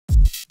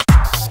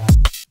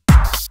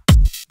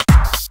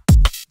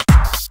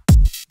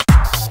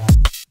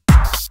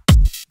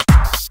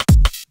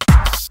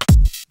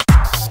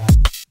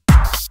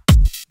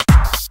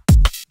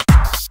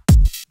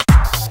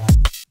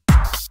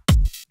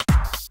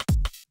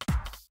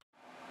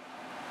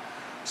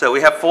So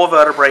we have 4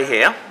 vertebrae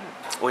here.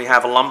 We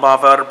have a lumbar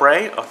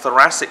vertebrae, a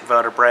thoracic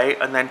vertebrae,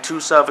 and then 2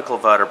 cervical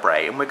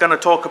vertebrae. And we're going to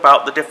talk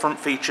about the different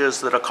features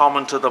that are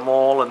common to them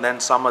all, and then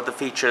some of the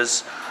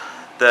features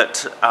that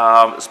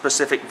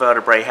specific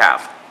vertebrae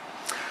have.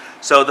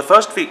 So the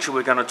first feature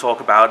we're going to talk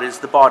about is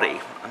the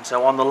body. And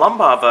so on the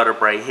lumbar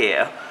vertebrae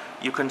here,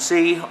 you can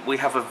see we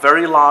have a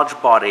very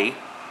large body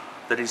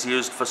that is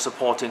used for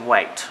supporting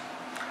weight.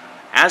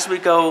 As we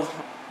go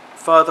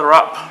further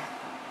up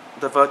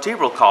the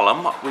vertebral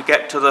column, we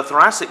get to the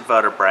thoracic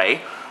vertebrae,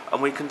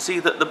 and we can see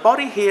that the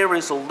body here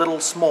is a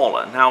little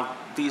smaller. Now,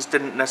 these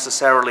didn't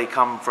necessarily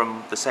come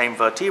from the same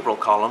vertebral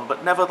column,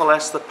 but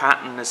nevertheless the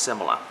pattern is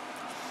similar.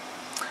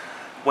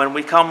 When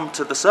we come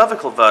to the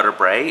cervical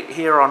vertebrae,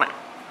 here on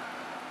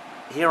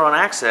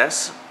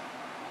axis,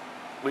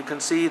 we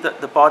can see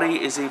that the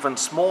body is even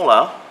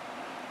smaller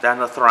than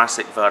the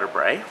thoracic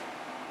vertebrae.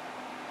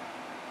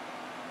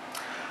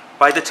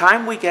 By the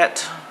time we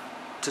get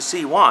to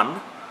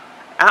C1,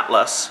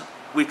 atlas,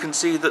 we can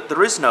see that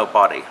there is no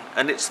body,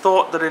 and it's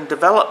thought that in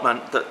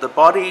development that the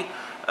body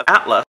of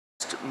atlas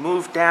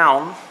moved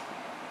down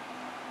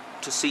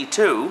to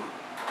C2,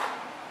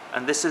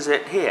 and this is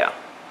it here,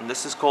 and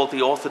this is called the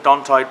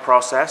orthodontoid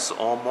process,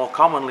 or more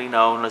commonly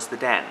known as the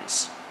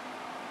dens.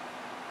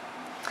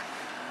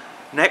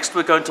 Next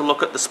we're going to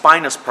look at the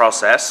spinous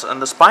process,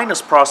 and the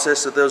spinous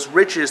process are those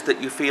ridges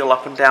that you feel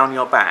up and down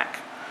your back.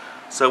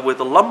 So with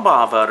the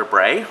lumbar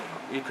vertebrae,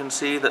 you can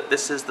see that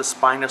this is the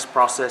spinous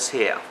process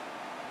here.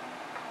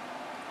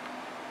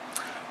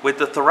 With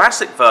the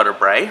thoracic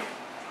vertebrae,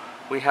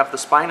 we have the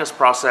spinous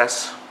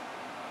process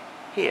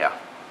here.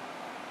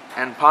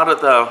 And part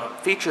of the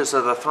features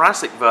of the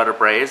thoracic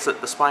vertebrae is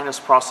that the spinous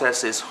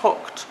process is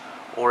hooked,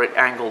 or it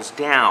angles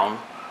down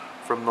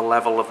from the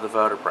level of the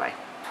vertebrae.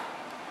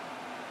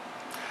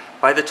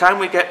 By the time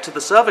we get to the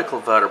cervical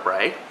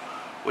vertebrae,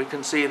 we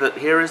can see that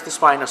here is the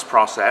spinous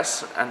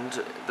process,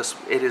 and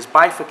it is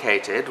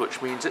bifurcated,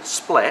 which means it's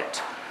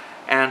split,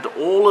 and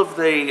all of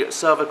the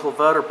cervical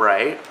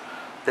vertebrae,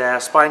 their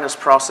spinous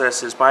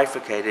process is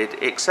bifurcated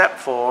except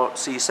for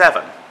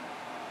C7.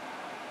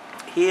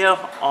 Here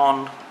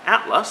on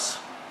atlas,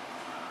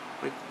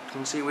 we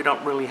can see we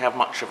don't really have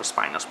much of a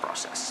spinous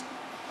process.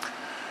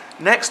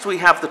 Next we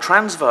have the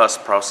transverse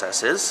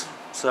processes.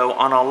 So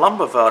on our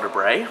lumbar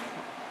vertebrae,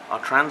 our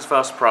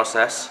transverse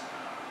process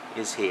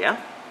is here.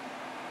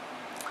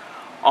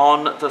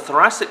 On the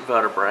thoracic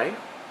vertebrae,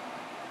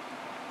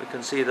 we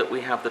can see that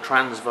we have the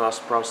transverse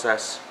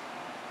process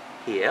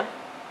here.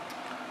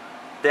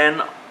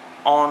 Then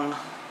on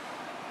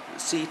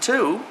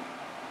C2,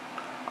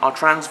 our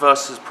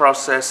transverse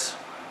process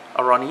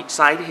are on each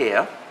side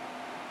here,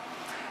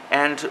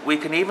 and we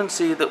can even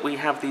see that we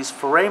have these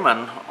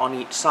foramen on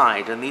each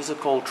side, and these are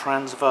called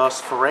transverse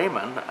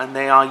foramen, and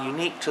they are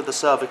unique to the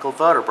cervical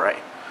vertebrae.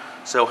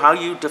 So how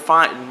you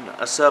define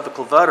a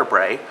cervical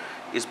vertebrae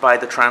is by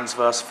the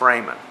transverse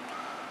foramen.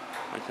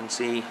 We can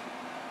see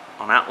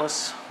on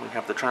atlas we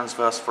have the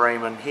transverse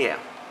foramen here.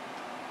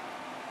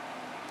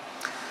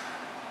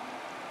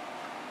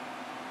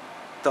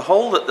 The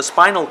hole that the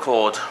spinal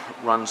cord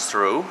runs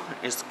through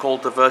is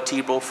called the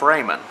vertebral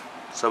foramen.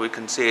 So we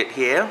can see it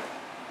here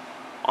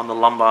on the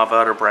lumbar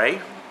vertebrae,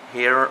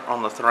 here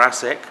on the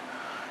thoracic,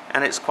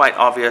 and it's quite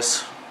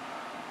obvious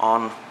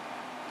on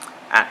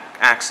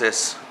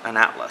axis and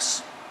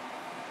atlas.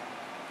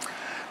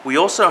 We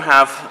also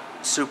have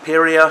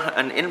superior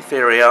and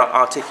inferior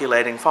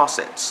articulating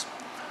facets.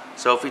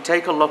 So if we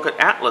take a look at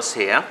atlas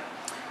here,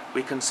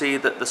 we can see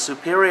that the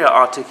superior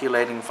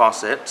articulating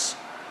facets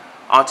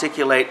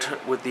articulate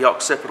with the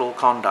occipital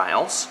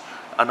condyles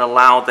and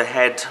allow the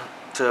head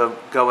to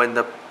go in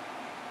the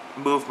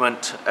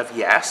movement of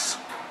yes.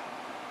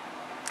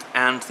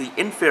 And the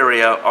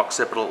inferior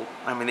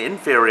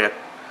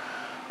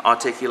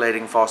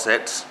articulating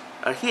facets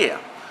are here.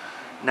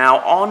 Now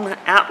on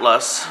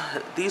atlas,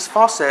 these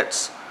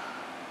facets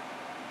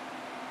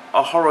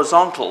are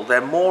horizontal.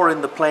 They're more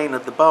in the plane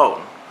of the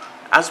bone.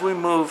 As we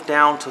move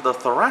down to the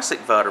thoracic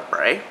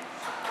vertebrae,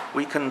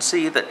 we can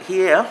see that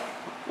here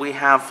we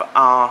have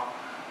our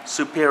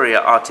superior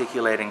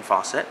articulating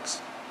facets,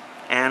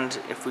 and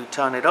if we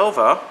turn it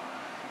over,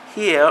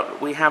 here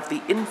we have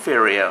the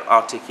inferior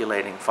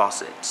articulating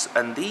facets,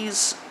 and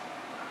these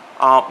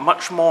are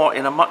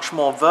in a much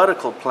more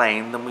vertical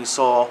plane than we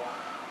saw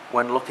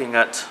when looking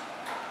at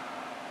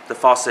the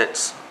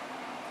facets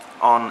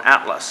on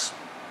atlas.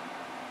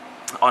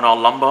 On our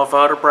lumbar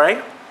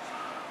vertebrae,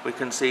 we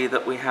can see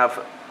that we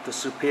have the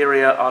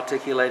superior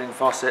articulating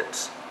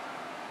facets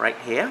right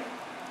here,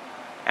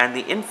 and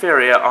the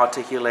inferior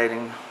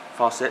articulating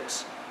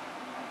facets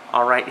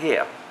are right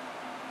here.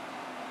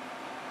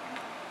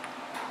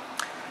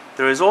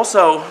 There is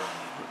also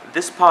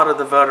this part of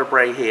the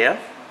vertebrae here,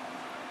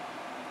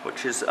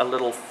 which is a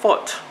little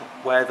foot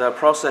where the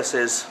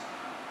processes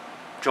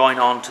join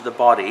on to the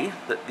body,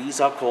 that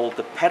these are called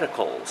the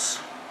pedicles.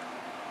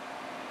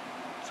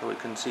 So we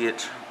can see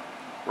it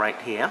right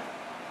here.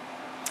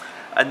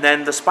 And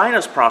then the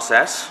spinous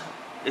process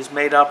is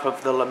made up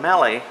of the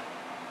lamellae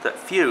that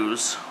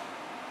fuse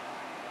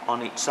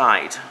on each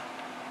side.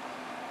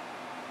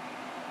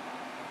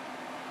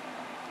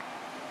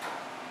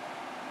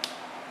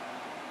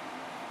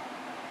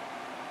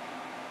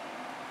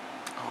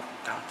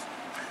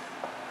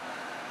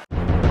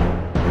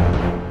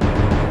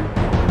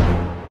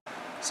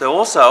 So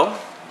also,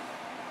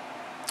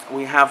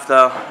 we have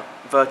the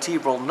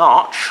vertebral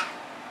notch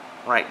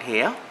right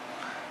here,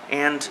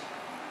 and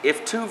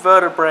if two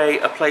vertebrae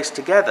are placed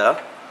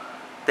together,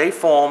 they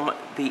form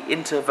the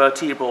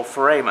intervertebral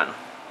foramen.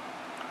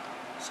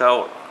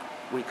 So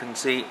we can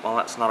see, well,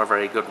 that's not a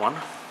very good one.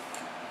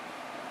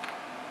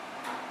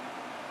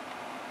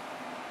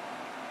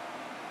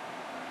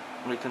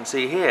 We can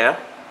see here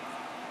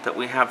that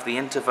we have the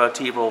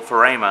intervertebral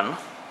foramen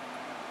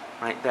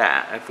right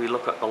there. If we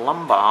look at the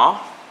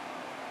lumbar,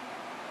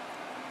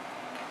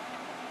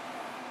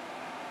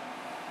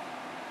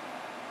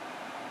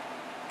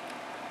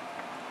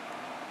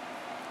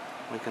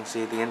 we can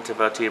see the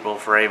intervertebral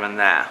foramen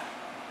there.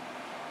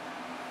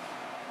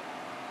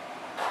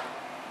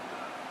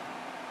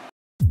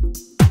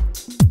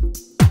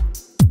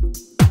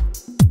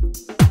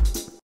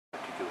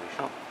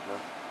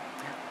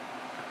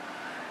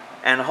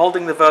 And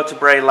holding the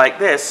vertebrae like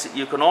this,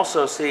 you can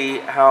also see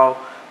how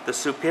the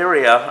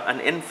superior and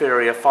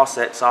inferior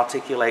facets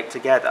articulate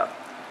together.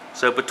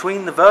 So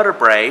between the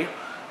vertebrae,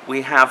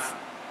 we have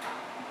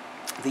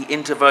the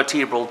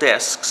intervertebral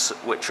discs,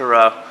 which are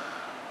a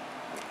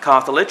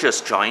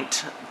cartilaginous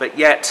joint, but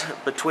yet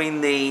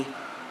between the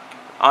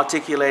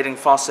articulating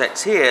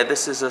facets here,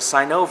 this is a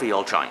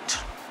synovial joint.